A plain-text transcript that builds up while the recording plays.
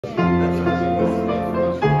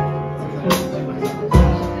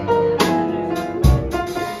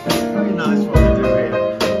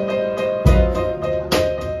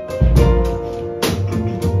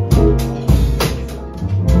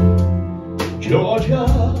Georgia,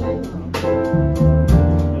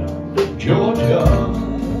 Georgia,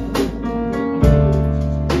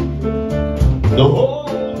 the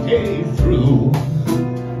whole day through,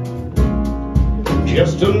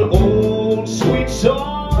 just an old sweet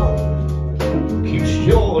song keeps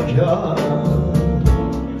Georgia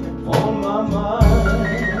on my mind.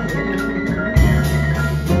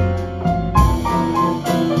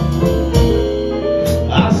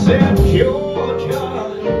 I said, Georgia,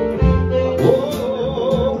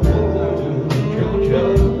 oh, Georgia,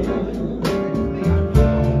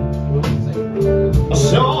 a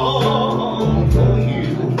song for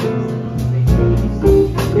you.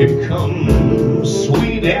 It comes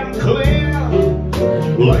sweet and clear,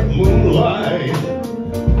 like moonlight,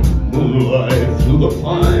 moonlight through the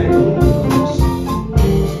pines.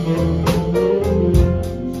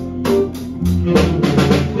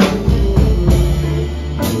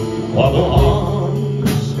 While the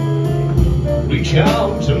arms reach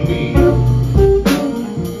out to me,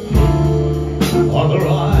 other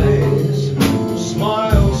eyes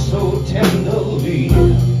smile so tenderly.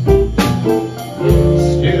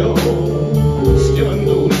 Still in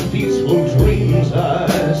those peaceful dreams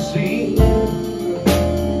I see,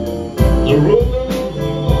 the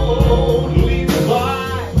road leads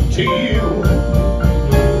back to you.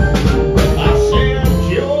 I said,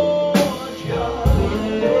 Georgia,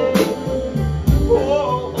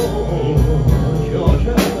 oh,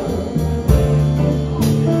 Georgia,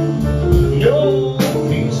 no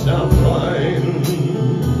peace I find,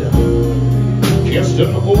 just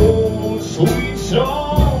an old sweet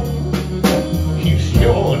song keeps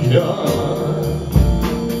Georgia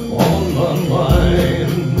on my mind.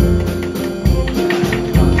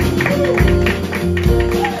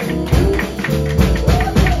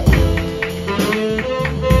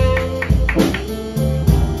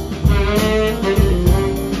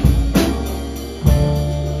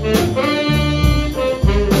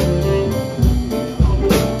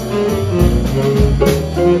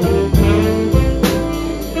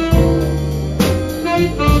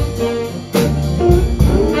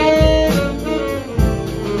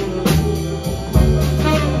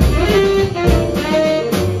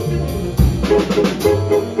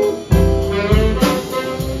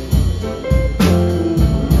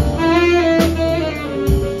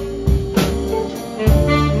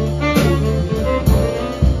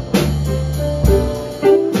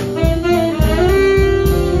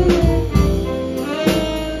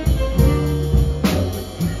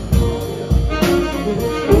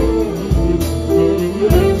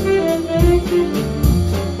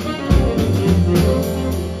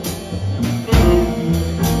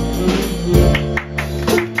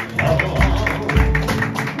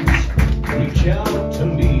 Out to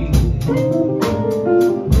me,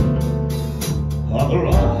 other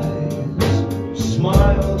eyes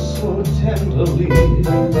smile so tenderly.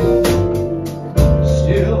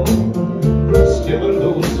 Still in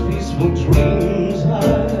those peaceful dreams I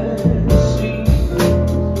see,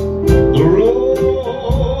 the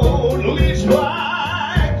road leads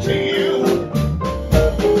back to you.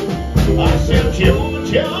 I said,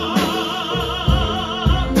 Georgia,